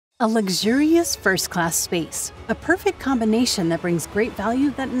A luxurious first-class space, a perfect combination that brings great value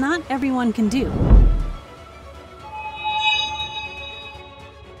that not everyone can do.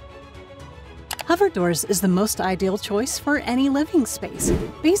 Hover doors is the most ideal choice for any living space.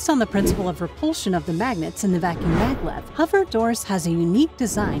 Based on the principle of repulsion of the magnets in the vacuum maglev, Hover doors has a unique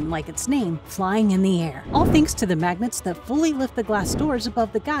design like its name, flying in the air. All thanks to the magnets that fully lift the glass doors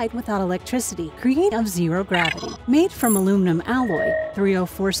above the guide without electricity, create of zero gravity. Made from aluminum alloy,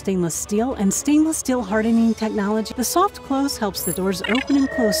 304 stainless steel, and stainless steel hardening technology, the soft close helps the doors open and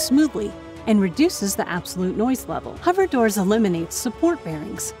close smoothly and reduces the absolute noise level. Hover doors eliminates support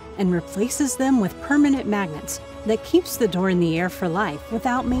bearings and replaces them with permanent magnets that keeps the door in the air for life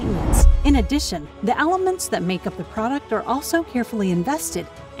without maintenance. In addition, the elements that make up the product are also carefully invested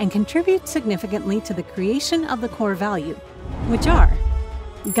and contribute significantly to the creation of the core value, which are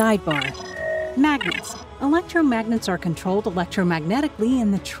guide bar, magnets. Electromagnets are controlled electromagnetically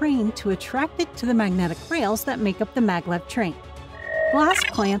in the train to attract it to the magnetic rails that make up the maglev train. Glass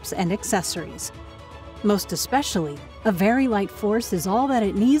clamps and accessories. Most especially, a very light force is all that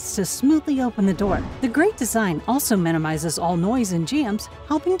it needs to smoothly open the door. The great design also minimizes all noise and jams,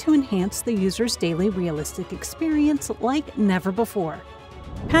 helping to enhance the user's daily realistic experience like never before.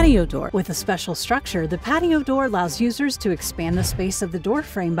 Patio door. With a special structure, the patio door allows users to expand the space of the door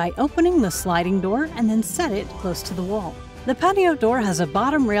frame by opening the sliding door and then set it close to the wall. The patio door has a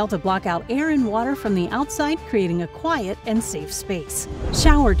bottom rail to block out air and water from the outside, creating a quiet and safe space.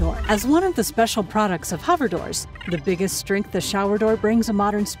 Shower door. As one of the special products of Hover doors, the biggest strength the shower door brings a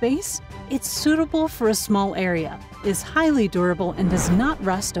modern space? It's suitable for a small area, is highly durable, and does not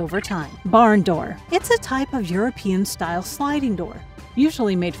rust over time. Barn door. It's a type of European-style sliding door,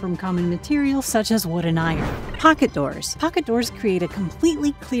 usually made from common materials such as wood and iron. Pocket doors. Pocket doors create a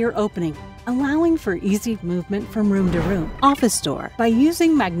completely clear opening, allowing for easy movement from room to room. Office door. By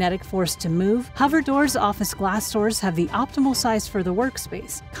using magnetic force to move, Hover doors office glass doors have the optimal size for the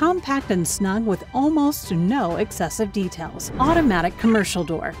workspace, compact and snug with almost no excessive details. Automatic commercial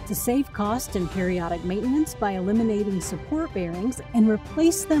door. To save cost and periodic maintenance by eliminating support bearings and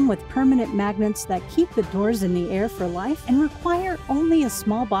replace them with permanent magnets that keep the doors in the air for life and require only a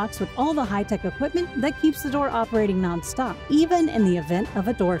small box with all the high-tech equipment that keeps the door operating non-stop, even in the event of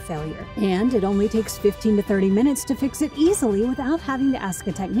a door failure. And it only takes 15 to 30 minutes to fix it easily without having to ask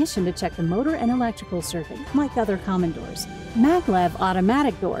a technician to check the motor and electrical circuit, like other common doors. Maglev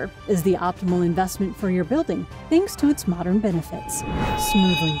Automatic Door is the optimal investment for your building, thanks to its modern benefits.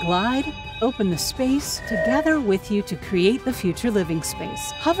 Smoothly glide, open the space together with you to create the future living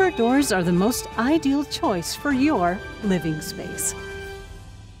space. Hover doors are the most ideal choice for your living space.